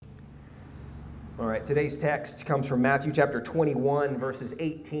All right, today's text comes from Matthew chapter 21, verses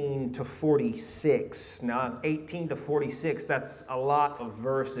 18 to 46. Now, 18 to 46, that's a lot of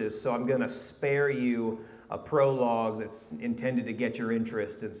verses, so I'm going to spare you a prologue that's intended to get your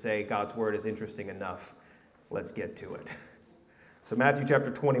interest and say God's word is interesting enough. Let's get to it. So Matthew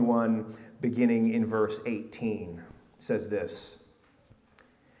chapter 21, beginning in verse 18, says this.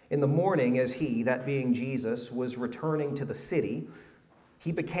 In the morning, as he, that being Jesus, was returning to the city,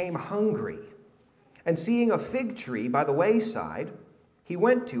 he became hungry. And seeing a fig tree by the wayside, he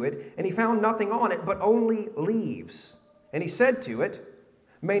went to it, and he found nothing on it but only leaves. And he said to it,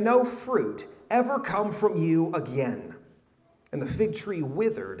 "May no fruit ever come from you again." And the fig tree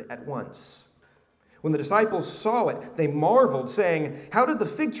withered at once. When the disciples saw it, they marveled, saying, "How did the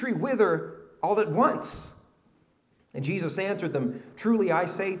fig tree wither all at once?" And Jesus answered them, "Truly I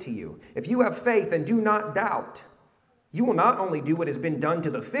say to you, if you have faith and do not doubt, you will not only do what has been done to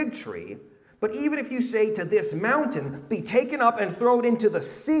the fig tree, but even if you say to this mountain, 'Be taken up and thrown into the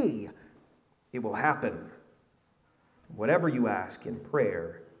sea,' it will happen. Whatever you ask in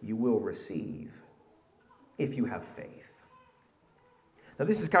prayer, you will receive, if you have faith." Now,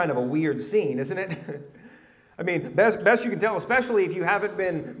 this is kind of a weird scene, isn't it? I mean, best you can tell, especially if you haven't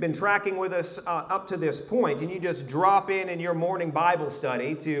been tracking with us up to this point, and you just drop in your morning Bible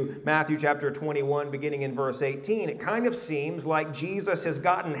study to Matthew chapter 21, beginning in verse 18. It kind of seems like Jesus has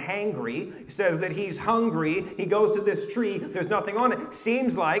gotten hangry. He says that he's hungry. He goes to this tree. There's nothing on it.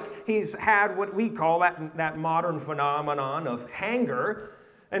 Seems like he's had what we call that modern phenomenon of hanger.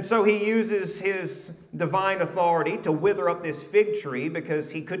 And so he uses his divine authority to wither up this fig tree because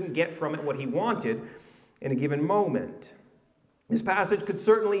he couldn't get from it what he wanted in a given moment. This passage could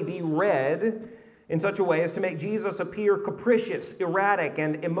certainly be read in such a way as to make Jesus appear capricious, erratic,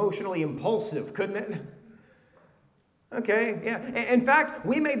 and emotionally impulsive, couldn't it? Okay, yeah. In fact,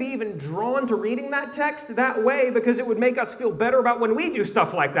 we may be even drawn to reading that text that way because it would make us feel better about when we do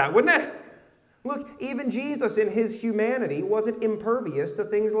stuff like that, wouldn't it? Look, even Jesus in his humanity wasn't impervious to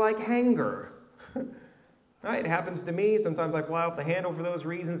things like hanger. Right, it happens to me. Sometimes I fly off the handle for those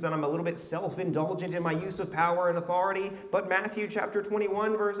reasons, and I'm a little bit self-indulgent in my use of power and authority. But Matthew chapter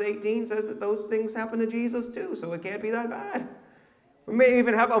 21, verse 18 says that those things happen to Jesus too, so it can't be that bad. We may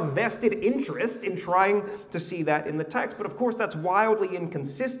even have a vested interest in trying to see that in the text, but of course that's wildly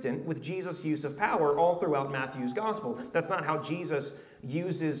inconsistent with Jesus' use of power all throughout Matthew's gospel. That's not how Jesus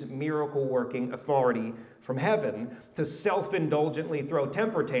uses miracle-working authority from heaven to self-indulgently throw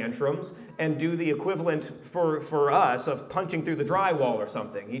temper tantrums and do the equivalent for us of punching through the drywall or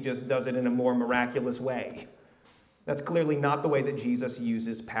something. He just does it in a more miraculous way. That's clearly not the way that Jesus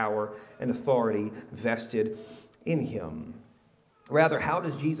uses power and authority vested in him. Rather, how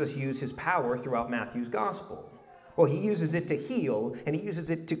does Jesus use his power throughout Matthew's gospel? Well, he uses it to heal, and he uses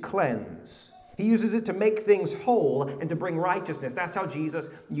it to cleanse. He uses it to make things whole and to bring righteousness. That's how Jesus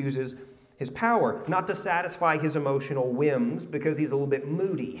uses his power, not to satisfy his emotional whims because he's a little bit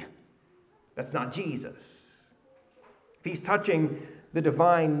moody. That's not Jesus. If he's touching the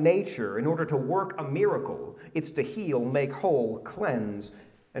divine nature in order to work a miracle, it's to heal, make whole, cleanse,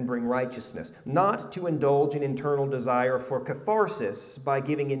 and bring righteousness, not to indulge in internal desire for catharsis by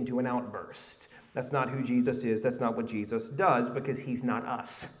giving into an outburst. That's not who Jesus is. That's not what Jesus does because he's not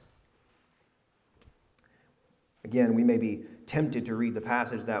us. Again, we may be tempted to read the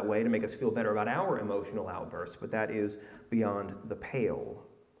passage that way to make us feel better about our emotional outbursts, but that is beyond the pale.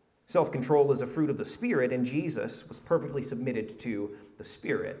 Self-control is a fruit of the Spirit, and Jesus was perfectly submitted to the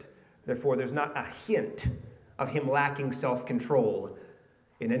Spirit. Therefore, there's not a hint of him lacking self-control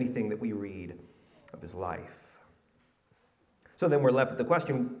in anything that we read of his life. So then we're left with the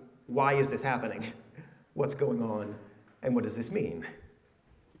question, why is this happening? What's going on? And what does this mean?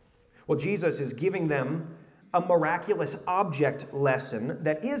 Well, Jesus is giving them a miraculous object lesson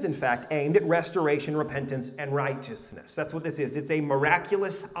that is, in fact, aimed at restoration, repentance, and righteousness. That's what this is. It's a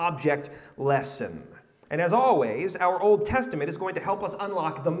miraculous object lesson. And as always, our Old Testament is going to help us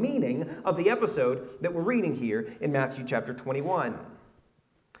unlock the meaning of the episode that we're reading here in Matthew chapter 21.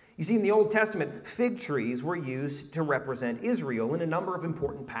 You see, in the Old Testament, fig trees were used to represent Israel in a number of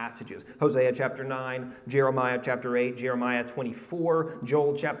important passages. Hosea chapter 9, Jeremiah chapter 8, Jeremiah 24,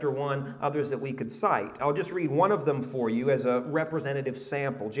 Joel chapter 1, others that we could cite. I'll just read one of them for you as a representative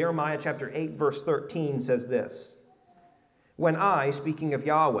sample. Jeremiah chapter 8, verse 13 says this, "When I, speaking of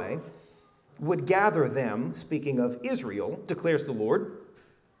Yahweh, would gather them," speaking of Israel, declares the Lord,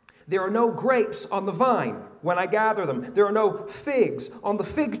 "there are no grapes on the vine when I gather them. There are no figs on the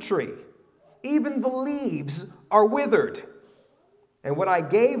fig tree. Even the leaves are withered, and what I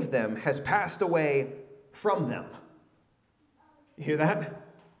gave them has passed away from them." You hear that?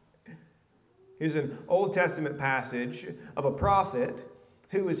 Here's an Old Testament passage of a prophet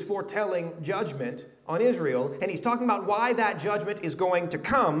who is foretelling judgment on Israel, and he's talking about why that judgment is going to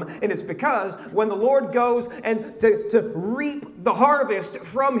come, and it's because when the Lord goes and to reap the harvest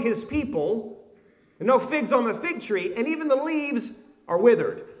from his people, no figs on the fig tree, and even the leaves are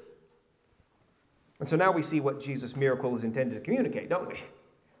withered. And so now we see what Jesus' miracle is intended to communicate, don't we?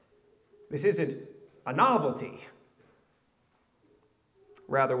 This isn't a novelty.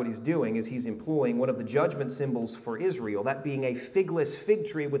 Rather, what he's doing is he's employing one of the judgment symbols for Israel, that being a figless fig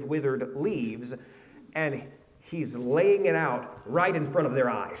tree with withered leaves, and he's laying it out right in front of their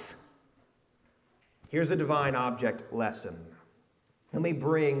eyes. Here's a divine object lesson. Let me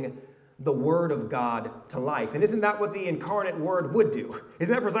bring the Word of God to life. And isn't that what the incarnate Word would do?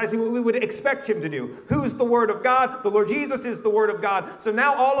 Isn't that precisely what we would expect him to do? Who's the Word of God? The Lord Jesus is the Word of God. So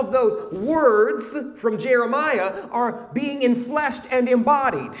now all of those words from Jeremiah are being enfleshed and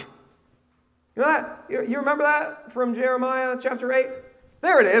embodied. You know that? You remember that from Jeremiah chapter 8?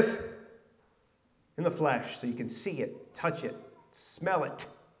 There it is. In the flesh, so you can see it, touch it, smell it.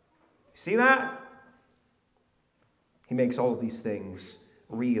 See that? He makes all of these things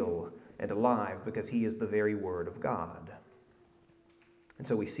real and alive because he is the very Word of God. And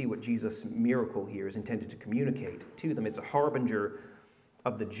so we see what Jesus' miracle here is intended to communicate to them. It's a harbinger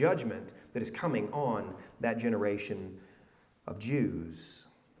of the judgment that is coming on that generation of Jews.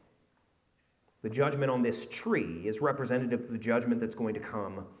 The judgment on this tree is representative of the judgment that's going to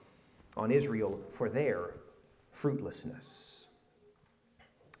come on Israel for their fruitlessness.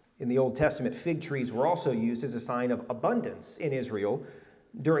 In the Old Testament, fig trees were also used as a sign of abundance in Israel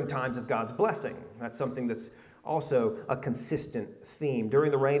during times of God's blessing. That's something that's also a consistent theme. During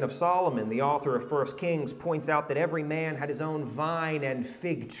the reign of Solomon, the author of 1 Kings points out that every man had his own vine and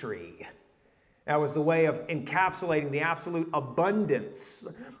fig tree. That was the way of encapsulating the absolute abundance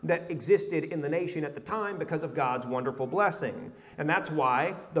that existed in the nation at the time because of God's wonderful blessing. And that's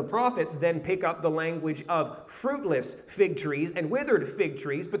why the prophets then pick up the language of fruitless fig trees and withered fig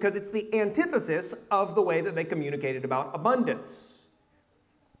trees, because it's the antithesis of the way that they communicated about abundance.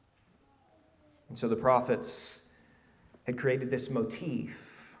 And so the prophets had created this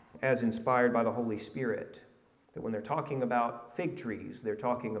motif as inspired by the Holy Spirit, that when they're talking about fig trees, they're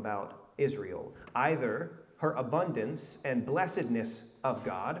talking about Israel, either her abundance and blessedness of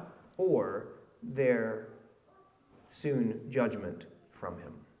God or their soon judgment from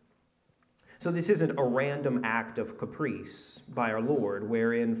him. So this isn't a random act of caprice by our Lord,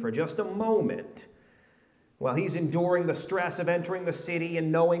 wherein for just a moment, while he's enduring the stress of entering the city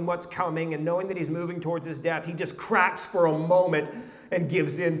and knowing what's coming and knowing that he's moving towards his death, he just cracks for a moment and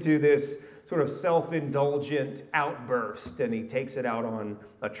gives into this sort of self-indulgent outburst, and he takes it out on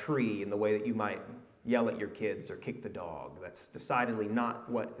a tree in the way that you might yell at your kids or kick the dog. That's decidedly not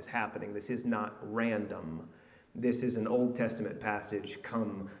what is happening. This is not random. This is an Old Testament passage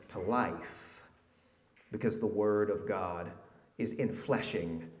come to life because the Word of God is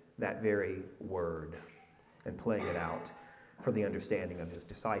enfleshing that very Word and playing it out for the understanding of his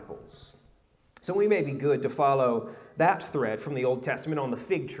disciples. So we may be good to follow that thread from the Old Testament on the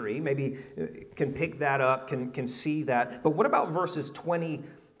fig tree. Maybe can pick that up, can see that. But what about verses 20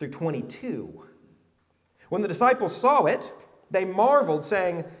 through 22? When the disciples saw it, they marveled,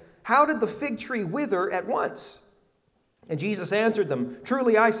 saying, "How did the fig tree wither at once?" And Jesus answered them,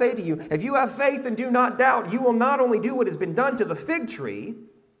 "Truly I say to you, if you have faith and do not doubt, you will not only do what has been done to the fig tree,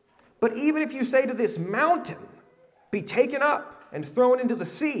 but even if you say to this mountain, 'Be taken up and thrown into the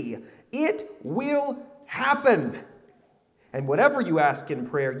sea,' it will happen. And whatever you ask in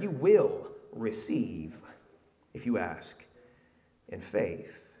prayer, you will receive if you ask in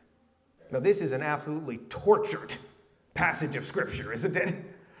faith." Now, this is an absolutely tortured passage of Scripture, isn't it?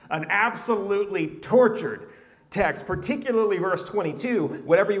 An absolutely tortured text, particularly verse 22.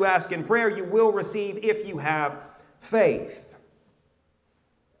 Whatever you ask in prayer, you will receive if you have faith.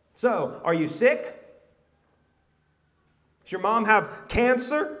 So, are you sick? Does your mom have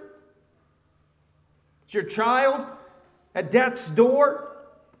cancer? Is your child at death's door?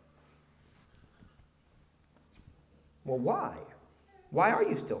 Well, why? Why are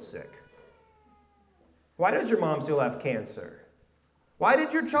you still sick? Why does your mom still have cancer? Why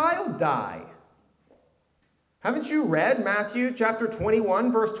did your child die? Haven't you read Matthew chapter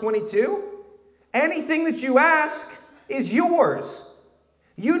 21, verse 22? Anything that you ask is yours.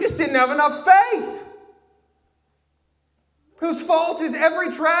 You just didn't have enough faith. Whose fault is every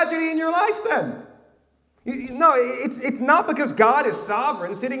tragedy in your life then? No, it's not because God is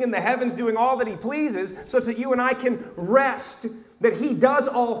sovereign, sitting in the heavens doing all that he pleases, such that you and I can rest that he does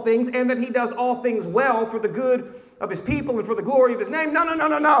all things and that he does all things well for the good of his people and for the glory of his name.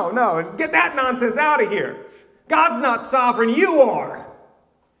 No. Get that nonsense out of here. God's not sovereign. You are.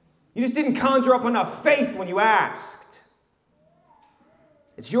 You just didn't conjure up enough faith when you asked.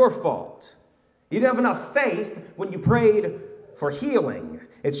 It's your fault. You didn't have enough faith when you prayed for healing.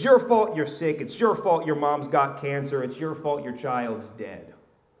 It's your fault you're sick. It's your fault your mom's got cancer. It's your fault your child's dead.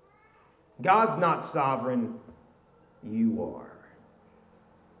 God's not sovereign. You are.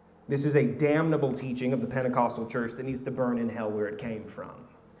 This is a damnable teaching of the Pentecostal church that needs to burn in hell where it came from.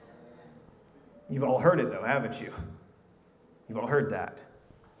 You've all heard it though, haven't you? You've all heard that.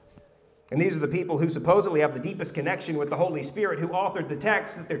 And these are the people who supposedly have the deepest connection with the Holy Spirit who authored the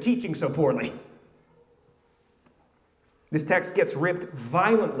text that they're teaching so poorly. This text gets ripped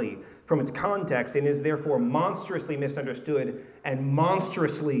violently from its context and is therefore monstrously misunderstood and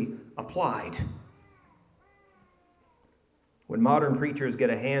monstrously applied. When modern preachers get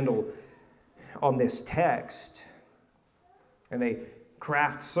a handle on this text and they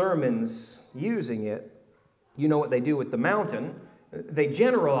craft sermons using it, you know what they do with the mountain? They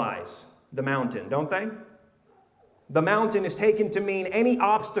generalize the mountain, don't they? The mountain is taken to mean any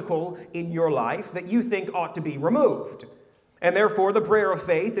obstacle in your life that you think ought to be removed. And therefore, the prayer of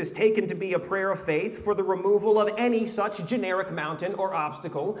faith is taken to be a prayer of faith for the removal of any such generic mountain or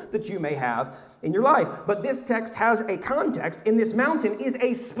obstacle that you may have in your life. But this text has a context, and this mountain is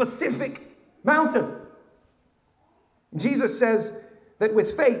a specific mountain. Jesus says that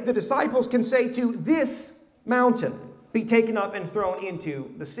with faith, the disciples can say to this mountain, be taken up and thrown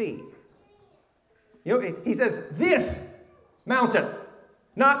into the sea. You know, he says this mountain,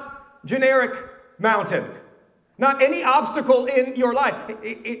 not generic mountain. Not any obstacle in your life.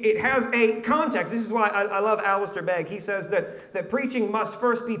 It has a context. This is why I love Alistair Begg. He says that preaching must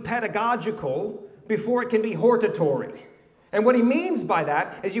first be pedagogical before it can be hortatory. And what he means by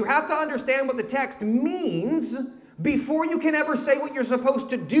that is you have to understand what the text means before you can ever say what you're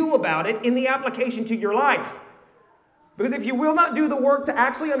supposed to do about it in the application to your life. Because if you will not do the work to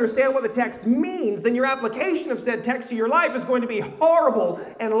actually understand what the text means, then your application of said text to your life is going to be horrible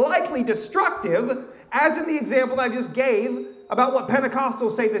and likely destructive, as in the example that I just gave about what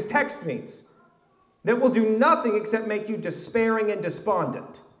Pentecostals say this text means. That will do nothing except make you despairing and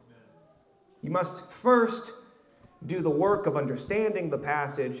despondent. You must first do the work of understanding the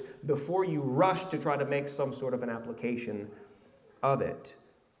passage before you rush to try to make some sort of an application of it.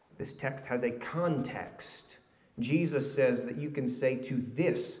 This text has a context. Jesus says that you can say to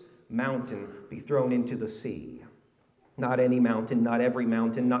this mountain, be thrown into the sea. Not any mountain, not every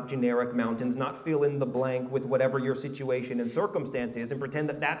mountain, not generic mountains, not fill in the blank with whatever your situation and circumstance is and pretend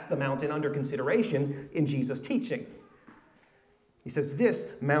that that's the mountain under consideration in Jesus' teaching. He says this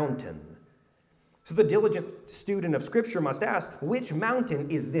mountain. So the diligent student of Scripture must ask, which mountain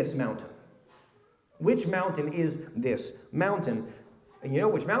is this mountain? Which mountain is this mountain? And you know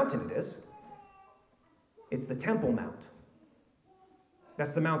which mountain it is? It's the Temple Mount.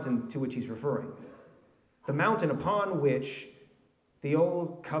 That's the mountain to which he's referring. The mountain upon which the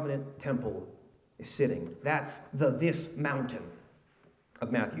old covenant temple is sitting. That's this mountain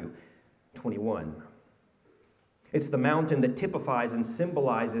of Matthew 21. It's the mountain that typifies and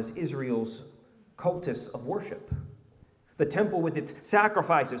symbolizes Israel's cultus of worship. The temple with its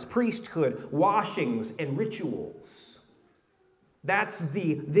sacrifices, priesthood, washings, and rituals. That's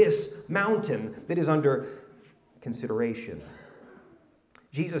this mountain that is under consideration.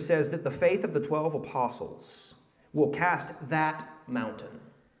 Jesus says that the faith of the 12 apostles will cast that mountain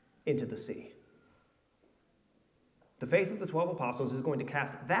into the sea. The faith of the 12 apostles is going to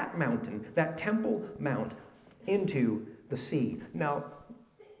cast that mountain, that Temple Mount, into the sea. Now,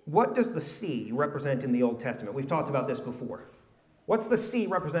 what does the sea represent in the Old Testament? We've talked about this before. What's the sea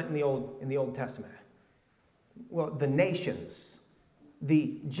represent in the Old Testament? Well, the nations,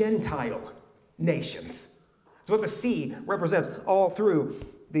 the Gentile nations. That's what the sea represents all through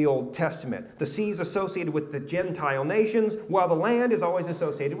the Old Testament. The sea is associated with the Gentile nations, while the land is always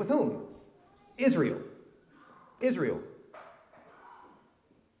associated with whom? Israel.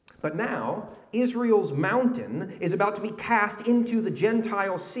 But now, Israel's mountain is about to be cast into the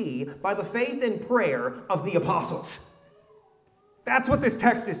Gentile sea by the faith and prayer of the apostles. That's what this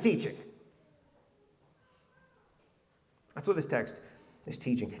text is teaching. That's what this text is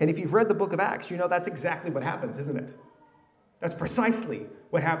teaching. And if you've read the book of Acts, you know that's exactly what happens, isn't it? That's precisely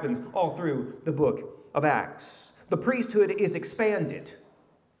what happens all through the book of Acts. The priesthood is expanded.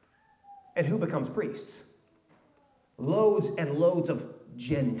 And who becomes priests? Loads and loads of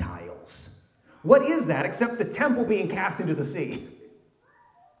Gentiles. What is that except the temple being cast into the sea?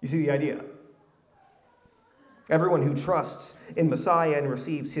 You see the idea? Everyone who trusts in Messiah and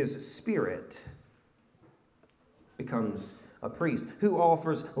receives his Spirit becomes a priest, who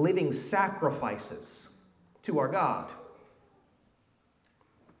offers living sacrifices to our God,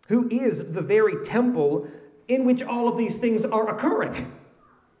 who is the very temple in which all of these things are occurring.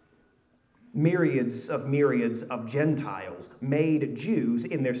 Myriads of Gentiles made Jews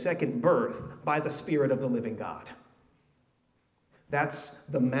in their second birth by the Spirit of the living God. That's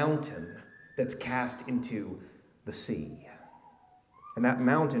the mountain that's cast into the sea. And that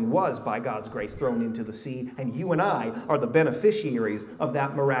mountain was, by God's grace, thrown into the sea, and you and I are the beneficiaries of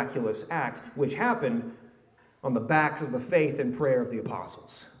that miraculous act, which happened on the backs of the faith and prayer of the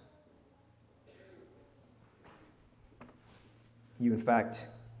apostles. You, in fact,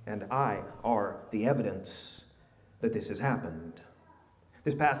 and I are the evidence that this has happened.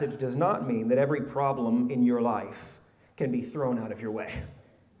 This passage does not mean that every problem in your life can be thrown out of your way.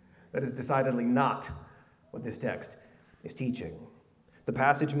 That is decidedly not what this text is teaching. The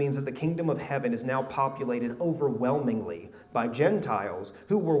passage means that the kingdom of heaven is now populated overwhelmingly by Gentiles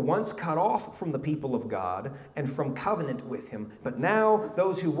who were once cut off from the people of God and from covenant with him, but now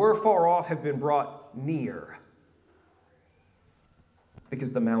those who were far off have been brought near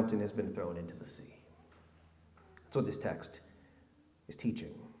because the mountain has been thrown into the sea. That's what this text is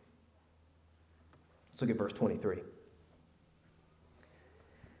teaching. Let's look at verse 23.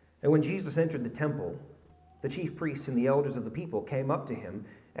 And when Jesus entered the temple, the chief priests and the elders of the people came up to him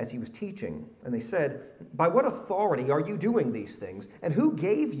as he was teaching, and they said, "By what authority are you doing these things? And who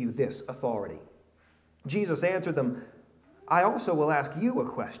gave you this authority?" Jesus answered them, "I also will ask you a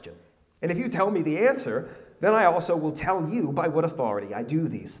question. And if you tell me the answer, then I also will tell you by what authority I do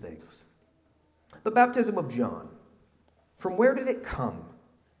these things. The baptism of John, from where did it come?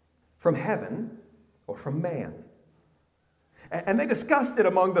 From heaven or from man?" And they discussed it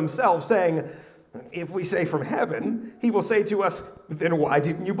among themselves, saying, "If we say from heaven, he will say to us, 'Then why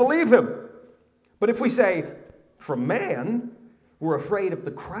didn't you believe him?' But if we say from man, we're afraid of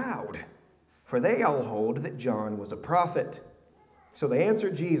the crowd, for they all hold that John was a prophet." So they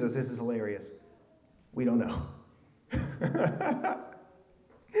answered Jesus, this is hilarious, "We don't know."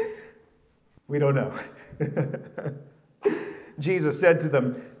 We don't know. Jesus said to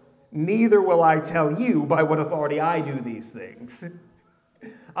them, "Neither will I tell you by what authority I do these things."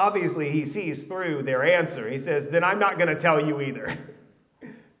 Obviously, he sees through their answer. He says, "Then I'm not going to tell you either."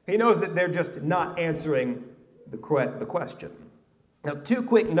 He knows that they're just not answering the question. Now, two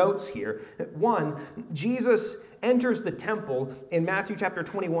quick notes here. One, Jesus enters the temple in Matthew chapter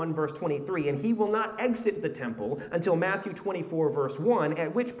 21, verse 23, and he will not exit the temple until Matthew 24, verse 1,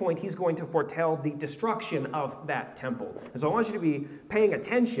 at which point he's going to foretell the destruction of that temple. And so I want you to be paying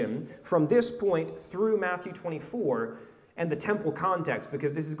attention from this point through Matthew 24 and the temple context,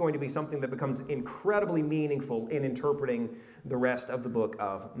 because this is going to be something that becomes incredibly meaningful in interpreting the rest of the book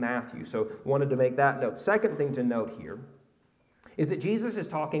of Matthew. So wanted to make that note. Second thing to note here is that Jesus is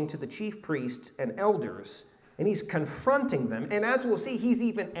talking to the chief priests and elders, and he's confronting them, and as we'll see, he's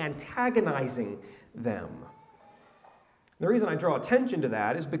even antagonizing them. The reason I draw attention to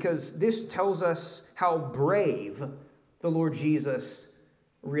that is because this tells us how brave the Lord Jesus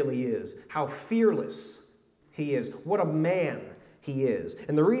really is, how fearless he is, what a man he is.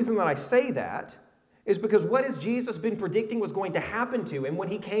 And the reason that I say that is because what has Jesus been predicting was going to happen to him when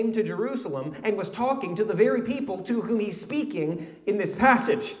he came to Jerusalem and was talking to the very people to whom he's speaking in this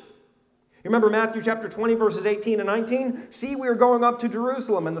passage. You remember Matthew chapter 20, verses 18 and 19? "See, we are going up to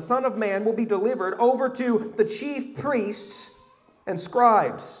Jerusalem, and the Son of Man will be delivered over to the chief priests and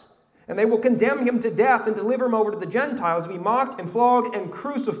scribes. And they will condemn him to death and deliver him over to the Gentiles to be mocked and flogged and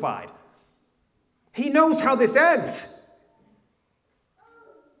crucified." He knows how this ends.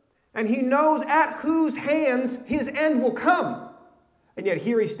 And he knows at whose hands his end will come. And yet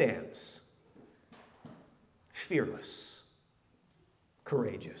here he stands, fearless,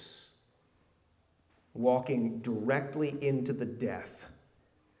 courageous, walking directly into the death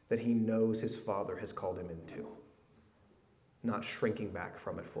that he knows his Father has called him into, not shrinking back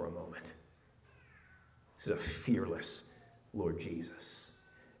from it for a moment. This is a fearless Lord Jesus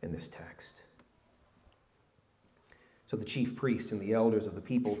in this text. So the chief priests and the elders of the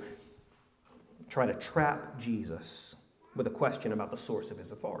people try to trap Jesus with a question about the source of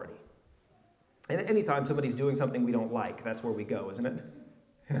his authority. And anytime somebody's doing something we don't like, that's where we go, isn't it?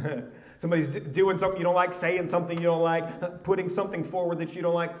 Somebody's doing something you don't like, saying something you don't like, putting something forward that you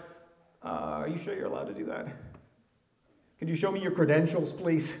don't like. Are you sure you're allowed to do that? Could you show me your credentials,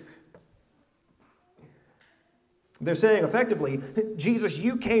 please? They're saying effectively, Jesus,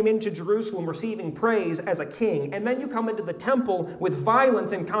 you came into Jerusalem receiving praise as a king, and then you come into the temple with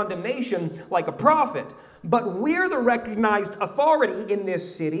violence and condemnation like a prophet. But we're the recognized authority in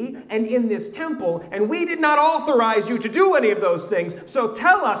this city and in this temple, and we did not authorize you to do any of those things. So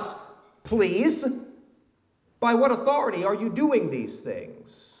tell us, please, by what authority are you doing these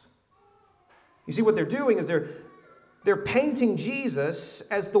things? You see, what they're doing is they're painting Jesus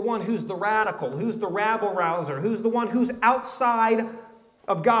as the one who's the radical, who's the rabble-rouser, who's the one who's outside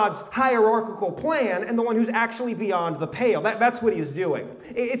of God's hierarchical plan and the one who's actually beyond the pale. That's what he's doing.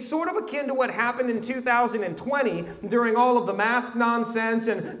 It's sort of akin to what happened in 2020 during all of the mask nonsense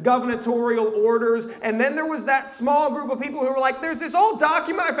and gubernatorial orders. And then there was that small group of people who were like, there's this old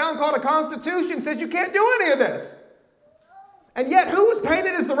document I found called a Constitution says you can't do any of this. And yet, who was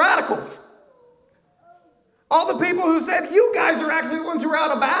painted as the radicals? All the people who said, you guys are actually the ones who are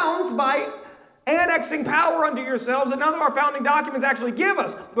out of bounds by annexing power unto yourselves that none of our founding documents actually give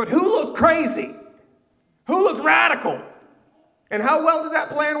us. But who looked crazy? Who looked radical? And how well did that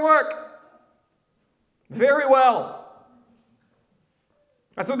plan work? Very well.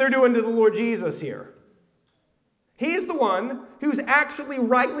 That's what they're doing to the Lord Jesus here. He's the one who's actually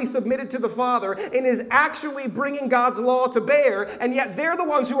rightly submitted to the Father and is actually bringing God's law to bear, and yet they're the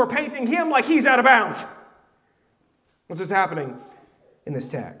ones who are painting him like he's out of bounds. What's happening in this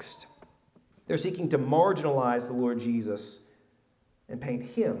text? They're seeking to marginalize the Lord Jesus and paint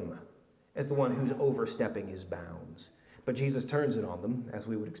him as the one who's overstepping his bounds. But Jesus turns it on them, as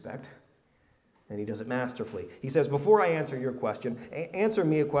we would expect, and he does it masterfully. He says, before I answer your question, answer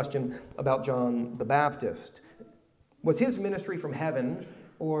me a question about John the Baptist. Was his ministry from heaven,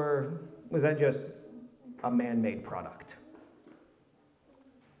 or was that just a man-made product?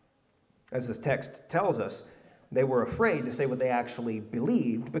 As this text tells us, they were afraid to say what they actually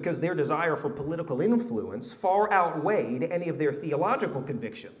believed because their desire for political influence far outweighed any of their theological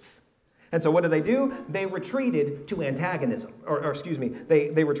convictions. And so what do? They retreated to antagonism,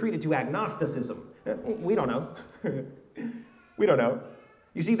 they retreated to agnosticism. We don't know. We don't know.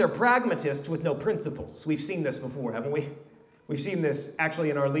 You see, they're pragmatists with no principles. We've seen this before, haven't we? We've seen this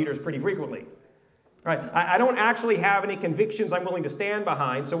actually in our leaders pretty frequently. Right? I don't actually have any convictions I'm willing to stand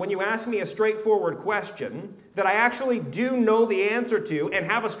behind, so when you ask me a straightforward question that I actually do know the answer to and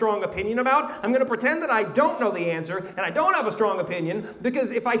have a strong opinion about, I'm going to pretend that I don't know the answer and I don't have a strong opinion,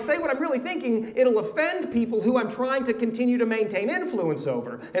 because if I say what I'm really thinking, it'll offend people who I'm trying to continue to maintain influence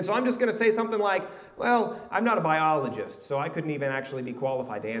over. And so I'm just going to say something like, well, I'm not a biologist, so I couldn't even actually be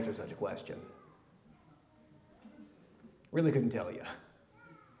qualified to answer such a question. Really couldn't tell you.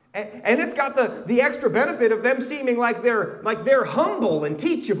 And it's got the extra benefit of them seeming like they're humble and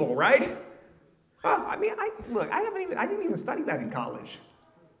teachable, right? Well, I mean, I didn't even study that in college.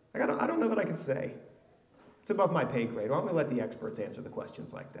 I don't know that I can say. It's above my pay grade. Why don't we let the experts answer the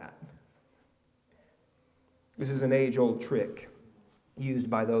questions like that? This is an age-old trick used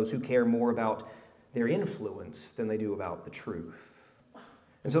by those who care more about their influence than they do about the truth.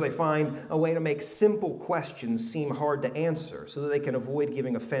 And so they find a way to make simple questions seem hard to answer so that they can avoid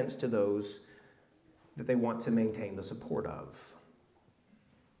giving offense to those that they want to maintain the support of.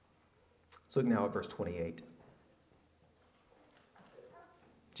 Let's look now at verse 28.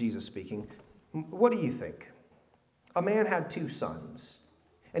 Jesus speaking, what do you think? A man had 2 sons,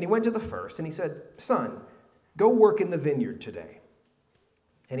 and he went to the first, and he said, son, go work in the vineyard today.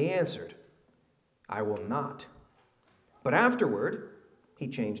 And he answered, I will not. But afterward, he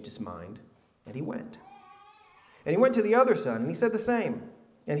changed his mind, and he went. And he went to the other son, and he said the same.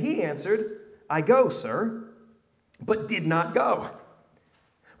 And he answered, I go, sir, but did not go.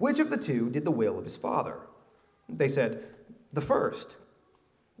 Which of the 2 did the will of his father? They said, the first.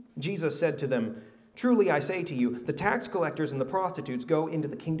 Jesus said to them, truly I say to you, the tax collectors and the prostitutes go into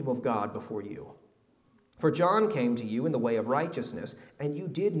the kingdom of God before you. For John came to you in the way of righteousness, and you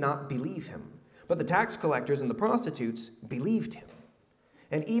did not believe him. But the tax collectors and the prostitutes believed him.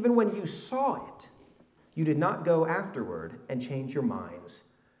 And even when you saw it, you did not go afterward and change your minds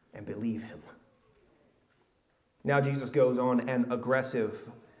and believe him. Now Jesus goes on an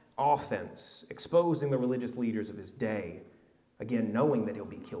aggressive offense, exposing the religious leaders of his day, again knowing that he'll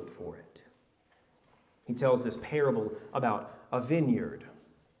be killed for it. He tells this parable about a vineyard.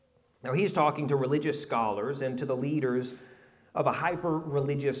 Now he's talking to religious scholars and to the leaders of a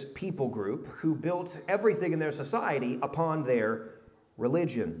hyper-religious people group who built everything in their society upon their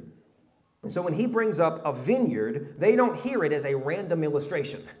religion. And so when he brings up a vineyard, they don't hear it as a random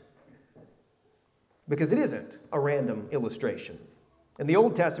illustration, because it isn't a random illustration. In the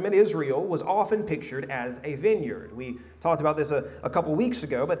Old Testament, Israel was often pictured as a vineyard. We talked about this a couple weeks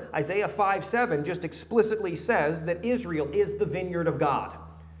ago, but Isaiah 5:7 just explicitly says that Israel is the vineyard of God.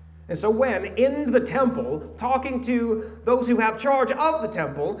 And so when in the temple, talking to those who have charge of the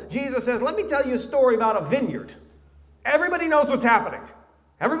temple, Jesus says, let me tell you a story about a vineyard. Everybody knows what's happening.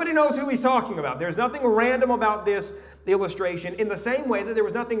 Everybody knows who he's talking about. There's nothing random about this illustration, in the same way that there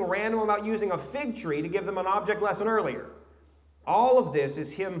was nothing random about using a fig tree to give them an object lesson earlier. All of this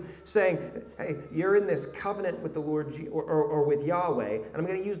is him saying, hey, you're in this covenant with the Lord or with Yahweh, and I'm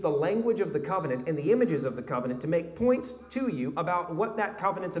going to use the language of the covenant and the images of the covenant to make points to you about what that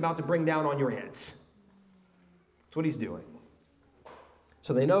covenant's about to bring down on your heads. That's what he's doing.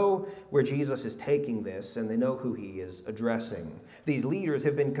 So they know where Jesus is taking this, and they know who he is addressing. These leaders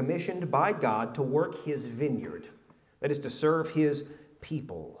have been commissioned by God to work his vineyard, that is, to serve his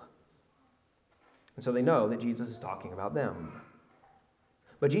people. And so they know that Jesus is talking about them.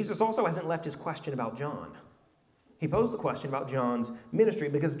 But Jesus also hasn't left his question about John. He posed the question about John's ministry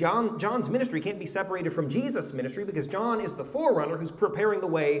because John's ministry can't be separated from Jesus' ministry because John is the forerunner who's preparing the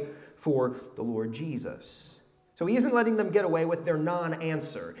way for the Lord Jesus. So he isn't letting them get away with their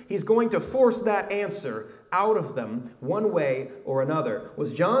non-answer. He's going to force that answer out of them one way or another.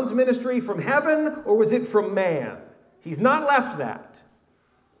 Was John's ministry from heaven or was it from man? He's not left that.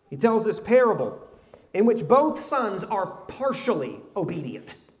 He tells this parable in which both sons are partially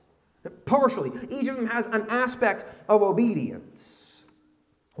obedient. Partially. Each of them has an aspect of obedience.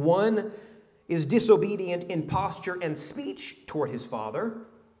 One is disobedient in posture and speech toward his father.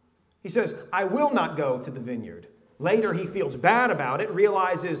 He says, I will not go to the vineyard. Later, he feels bad about it,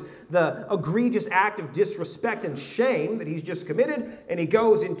 realizes the egregious act of disrespect and shame that he's just committed, and he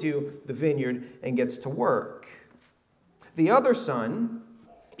goes into the vineyard and gets to work. The other son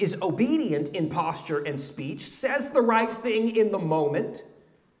is obedient in posture and speech, says the right thing in the moment,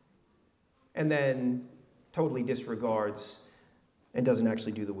 and then totally disregards and doesn't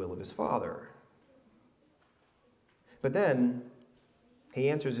actually do the will of his father. But then he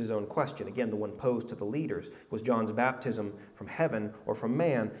answers his own question, again, the one posed to the leaders. Was John's baptism from heaven or from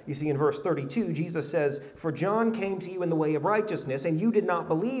man? You see, in verse 32, Jesus says, For John came to you in the way of righteousness, and you did not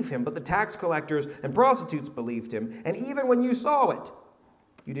believe him, but the tax collectors and prostitutes believed him. And even when you saw it,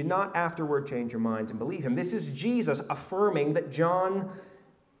 you did not afterward change your minds and believe him. This is Jesus affirming that John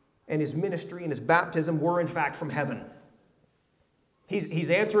and his ministry and his baptism were in fact from heaven. He's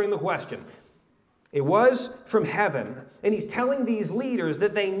answering the question. It was from heaven, and he's telling these leaders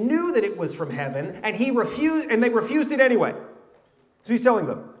that they knew that it was from heaven, and they refused it anyway. So he's telling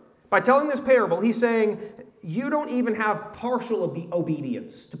them. By telling this parable, he's saying, you don't even have partial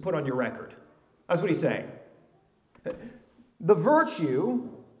obedience to put on your record. That's what he's saying. The virtue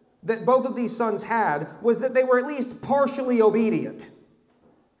that both of these sons had was that they were at least partially obedient.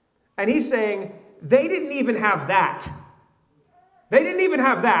 And he's saying, they didn't even have that. They didn't even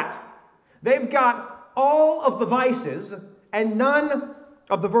have that. They've got all of the vices and none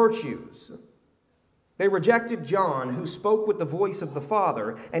of the virtues. They rejected John, who spoke with the voice of the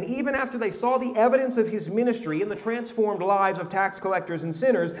Father, and even after they saw the evidence of his ministry in the transformed lives of tax collectors and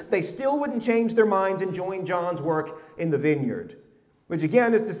sinners, they still wouldn't change their minds and join John's work in the vineyard, which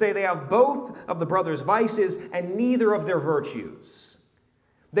again is to say they have both of the brothers' vices and neither of their virtues.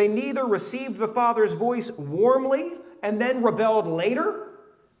 They neither received the Father's voice warmly and then rebelled later,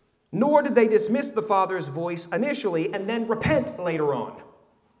 nor did they dismiss the Father's voice initially and then repent later on.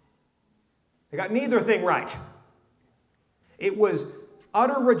 They got neither thing right. It was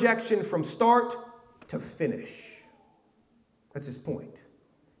utter rejection from start to finish. That's his point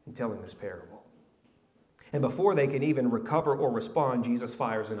in telling this parable. And before they can even recover or respond, Jesus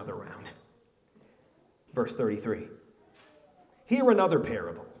fires another round. Verse 33. Hear another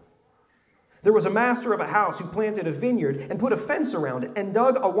parable. There was a master of a house who planted a vineyard and put a fence around it and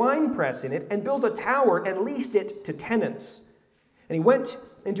dug a winepress in it and built a tower and leased it to tenants. And he went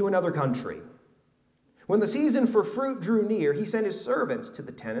into another country. When the season for fruit drew near, he sent his servants to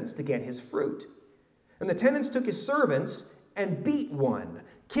the tenants to get his fruit. And the tenants took his servants and beat one,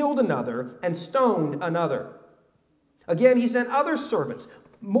 killed another, and stoned another. Again, he sent other servants,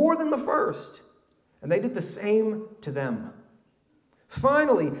 more than the first, and they did the same to them.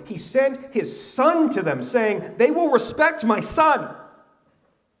 Finally, he sent his son to them, saying, They will respect my son.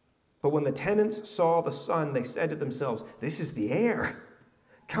 But when the tenants saw the son, they said to themselves, This is the heir.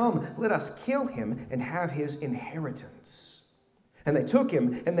 Come, let us kill him and have his inheritance. And they took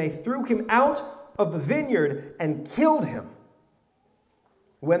him and they threw him out of the vineyard and killed him.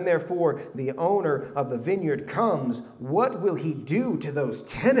 When therefore the owner of the vineyard comes, what will he do to those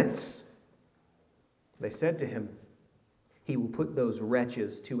tenants? They said to him, He will put those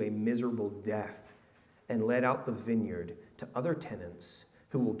wretches to a miserable death and let out the vineyard to other tenants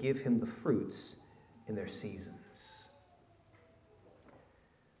who will give him the fruits in their seasons.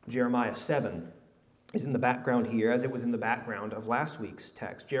 Jeremiah 7 is in the background here, as it was in the background of last week's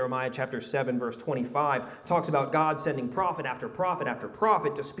text. Jeremiah chapter 7, verse 25 talks about God sending prophet after prophet after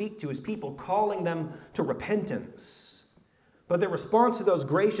prophet to speak to his people, calling them to repentance. But their response to those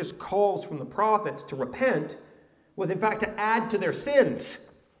gracious calls from the prophets to repent was in fact to add to their sins.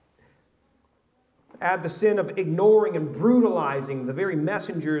 Add the sin of ignoring and brutalizing the very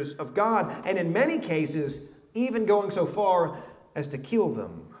messengers of God, and in many cases, even going so far as to kill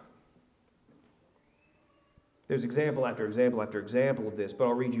them. There's example after example after example of this, but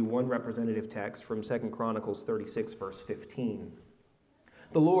I'll read you one representative text from 2 Chronicles 36, verse 15.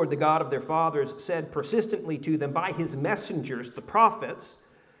 The Lord, the God of their fathers, said persistently to them by his messengers, the prophets,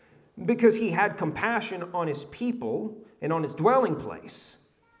 because he had compassion on his people and on his dwelling place.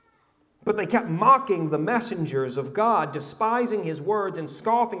 But they kept mocking the messengers of God, despising his words and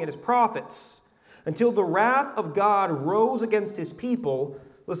scoffing at his prophets, until the wrath of God rose against his people.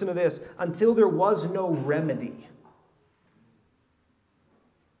 Listen to this, until there was no remedy.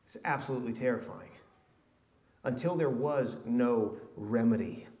 It's absolutely terrifying. Until there was no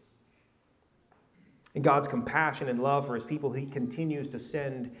remedy. In God's compassion and love for his people, he continues to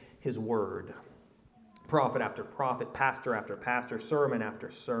send his word. Prophet after prophet, pastor after pastor, sermon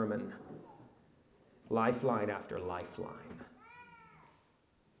after sermon, lifeline after lifeline.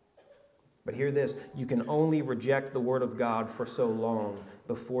 But hear this, you can only reject the word of God for so long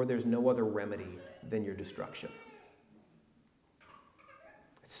before there's no other remedy than your destruction.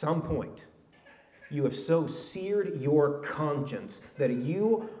 At some point, you have so seared your conscience that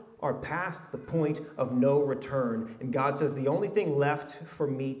you are past the point of no return. And God says, the only thing left for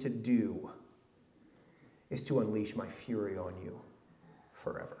me to do is to unleash my fury on you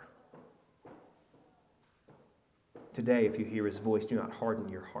forever. Today, if you hear his voice, do not harden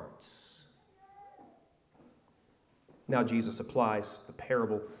your hearts. Now Jesus applies the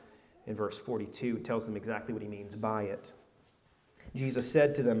parable in verse 42, tells them exactly what he means by it. Jesus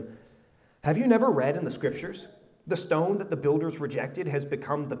said to them, have you never read in the scriptures, the stone that the builders rejected has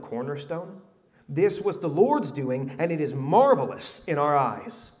become the cornerstone? This was the Lord's doing, and it is marvelous in our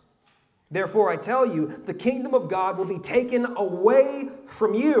eyes. Therefore, I tell you, the kingdom of God will be taken away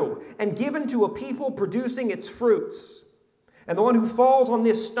from you and given to a people producing its fruits. And the one who falls on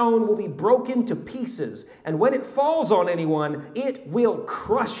this stone will be broken to pieces, and when it falls on anyone, it will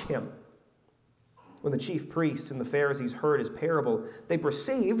crush him. When the chief priests and the Pharisees heard his parable, they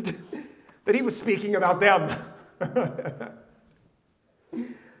perceived that he was speaking about them.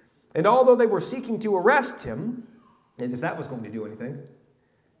 And although they were seeking to arrest him, as if that was going to do anything,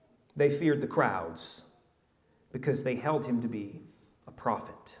 they feared the crowds because they held him to be a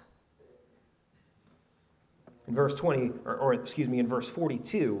prophet. In verse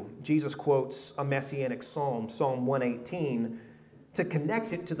 42, Jesus quotes a messianic psalm, Psalm 118, to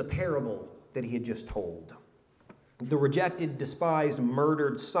connect it to the parable that he had just told. The rejected, despised,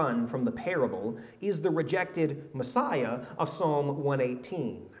 murdered son from the parable is the rejected Messiah of Psalm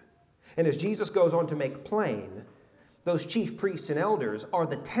 118. And as Jesus goes on to make plain, those chief priests and elders are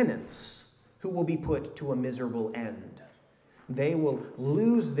the tenants who will be put to a miserable end. They will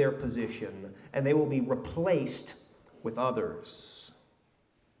lose their position and they will be replaced with others.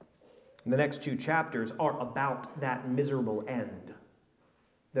 And the next two chapters are about that miserable end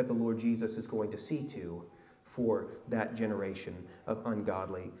that the Lord Jesus is going to see to for that generation of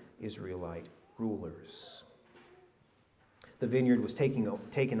ungodly Israelite rulers. The vineyard was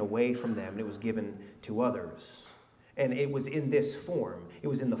taken away from them and it was given to others. And it was in this form. It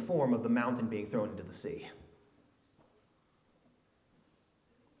was in the form of the mountain being thrown into the sea.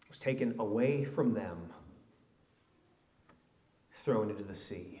 It was taken away from them, thrown into the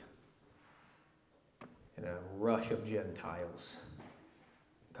sea. And a rush of Gentiles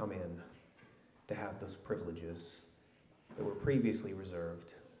come in to have those privileges that were previously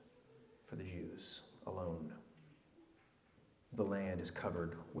reserved for the Jews alone. The land is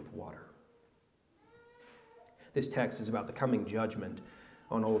covered with water. This text is about the coming judgment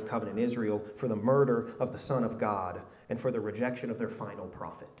on Old Covenant Israel for the murder of the Son of God and for the rejection of their final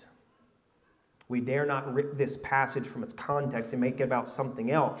prophet. We dare not rip this passage from its context and make it about something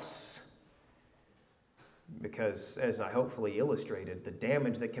else. Because, as I hopefully illustrated, the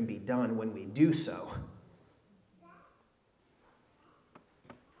damage that can be done when we do so.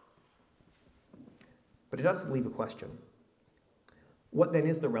 But it does leave a question. What then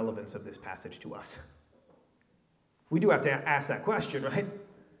is the relevance of this passage to us? We do have to ask that question, right?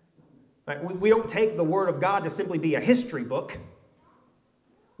 Right? We don't take the Word of God to simply be a history book.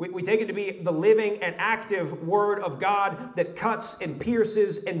 We take it to be the living and active Word of God that cuts and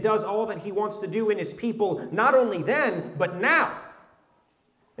pierces and does all that He wants to do in His people, not only then, but now.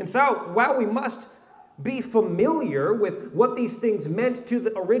 And so, while we must be familiar with what these things meant to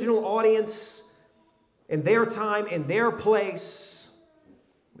the original audience in their time, in their place,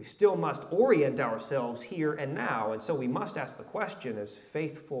 we still must orient ourselves here and now. And so we must ask the question as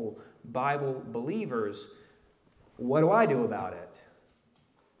faithful Bible believers, what do I do about it?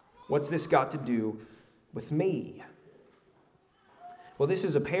 What's this got to do with me? Well, this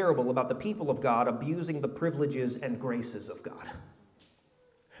is a parable about the people of God abusing the privileges and graces of God.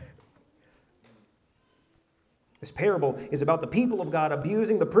 This parable is about the people of God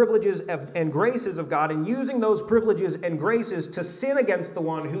abusing the privileges and graces of God and using those privileges and graces to sin against the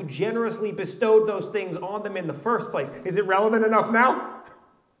one who generously bestowed those things on them in the first place. Is it relevant enough now?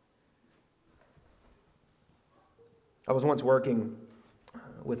 I was once working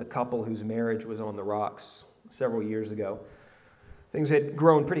with a couple whose marriage was on the rocks several years ago. Things had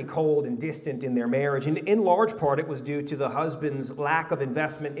grown pretty cold and distant in their marriage, and in large part it was due to the husband's lack of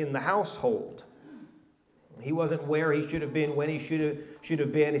investment in the household. He wasn't where he should have been when he should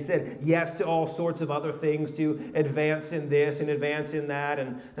have been. He said yes to all sorts of other things, to advance in this and advance in that,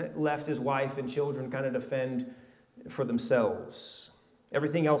 and left his wife and children kind of to fend for themselves.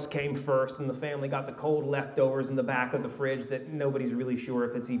 Everything else came first, and the family got the cold leftovers in the back of the fridge that nobody's really sure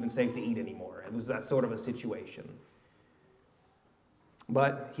if it's even safe to eat anymore. It was that sort of a situation.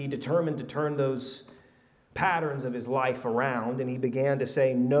 But he determined to turn those patterns of his life around, and he began to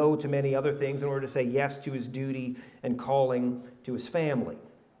say no to many other things in order to say yes to his duty and calling to his family.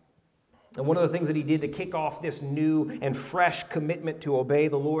 And one of the things that he did to kick off this new and fresh commitment to obey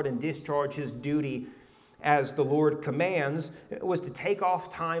the Lord and discharge his duty as the Lord commands was to take off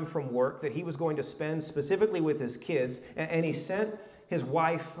time from work that he was going to spend specifically with his kids, and he sent his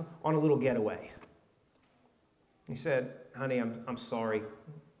wife on a little getaway. He said, "Honey, I'm sorry.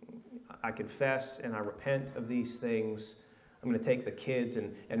 I confess and I repent of these things. I'm going to take the kids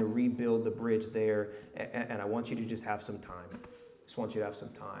and rebuild the bridge there, and I want you to just have some time. Just want you to have some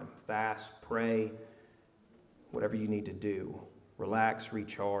time. Fast, pray, whatever you need to do. Relax,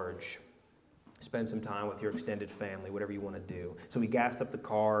 recharge. Spend some time with your extended family, whatever you want to do." So he gassed up the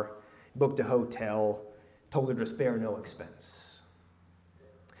car, booked a hotel, told her to spare no expense.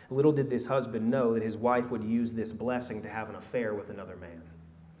 Little did this husband know that his wife would use this blessing to have an affair with another man.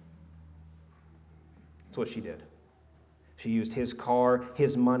 That's what she did. She used his car,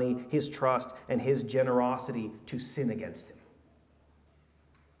 his money, his trust, and his generosity to sin against him.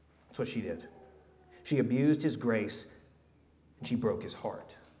 That's what she did. She abused his grace, and she broke his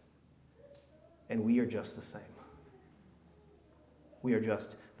heart. And we are just the same. We are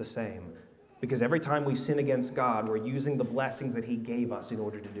just the same. Because every time we sin against God, we're using the blessings that He gave us in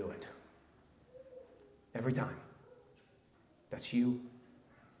order to do it. Every time. That's you.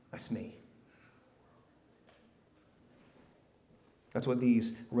 That's me. That's what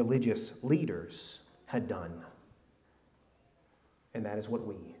these religious leaders had done. And that is what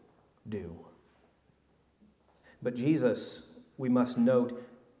we do. But Jesus, we must note,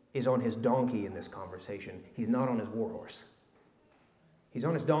 is on his donkey in this conversation. He's not on his war horse. He's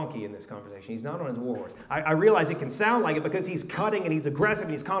on his donkey in this conversation. He's not on his war horse. I realize it can sound like it because he's cutting and he's aggressive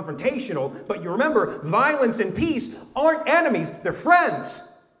and he's confrontational, but you remember, violence and peace aren't enemies. They're friends.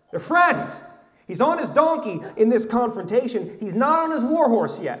 They're friends. He's on his donkey in this confrontation. He's not on his war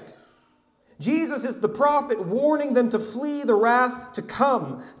horse yet. Jesus is the prophet warning them to flee the wrath to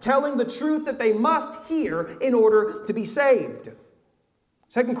come, telling the truth that they must hear in order to be saved.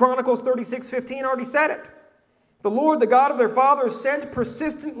 2 Chronicles 36:15 already said it. The Lord, the God of their fathers, sent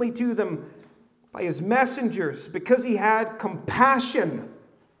persistently to them by his messengers because he had compassion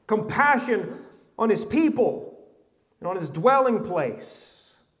on his people and on his dwelling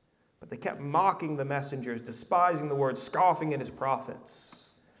place. But they kept mocking the messengers, despising the word, scoffing at his prophets.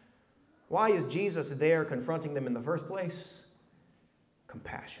 Why is Jesus there confronting them in the first place?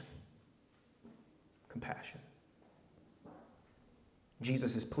 Compassion. Compassion.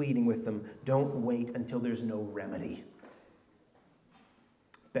 Jesus is pleading with them, don't wait until there's no remedy.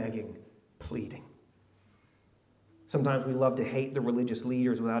 Begging, pleading. Sometimes we love to hate the religious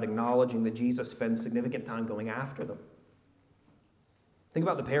leaders without acknowledging that Jesus spends significant time going after them. Think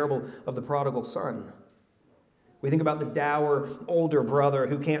about the parable of the prodigal son. We think about the dour older brother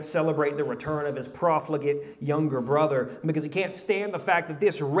who can't celebrate the return of his profligate younger brother because he can't stand the fact that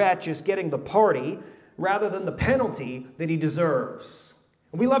this wretch is getting the party rather than the penalty that he deserves.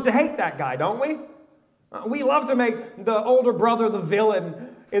 We love to hate that guy, don't we? We love to make the older brother the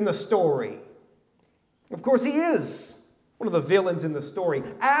villain in the story. Of course, he is one of the villains in the story,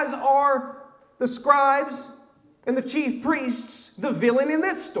 as are the scribes and the chief priests, the villain in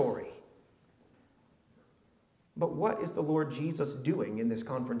this story. But what is the Lord Jesus doing in this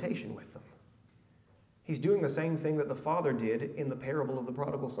confrontation with them? He's doing the same thing that the father did in the parable of the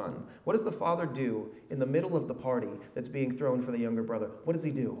prodigal son. What does the father do in the middle of the party that's being thrown for the younger brother? What does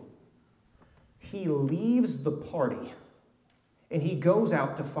he do? He leaves the party and he goes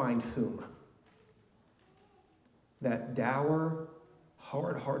out to find whom? That dour,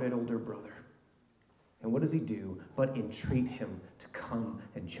 hard-hearted older brother. And what does he do but entreat him to come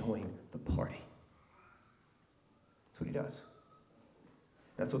and join the party? That's what he does.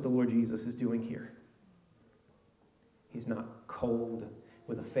 That's what the Lord Jesus is doing here. He's not cold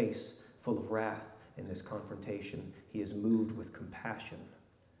with a face full of wrath in this confrontation. He is moved with compassion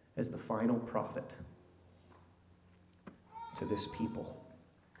as the final prophet to this people.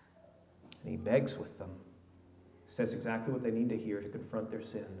 And he begs with them, says exactly what they need to hear to confront their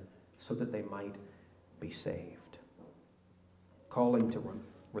sin so that they might be saved. Calling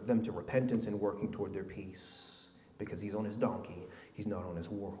them to repentance and working toward their peace, because he's on his donkey, he's not on his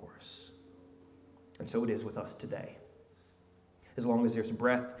war horse. And so it is with us today. As long as there's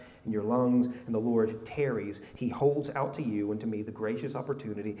breath in your lungs and the Lord tarries, he holds out to you and to me the gracious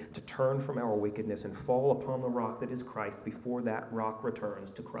opportunity to turn from our wickedness and fall upon the rock that is Christ before that rock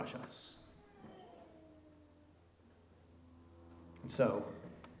returns to crush us. And so,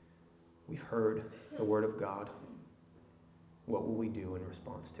 we've heard the word of God. What will we do in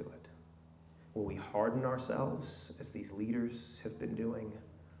response to it? Will we harden ourselves as these leaders have been doing?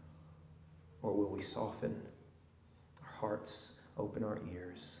 Or will we soften our hearts, open our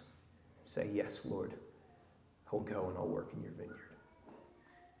ears, say, yes, Lord, I will go and I'll work in your vineyard?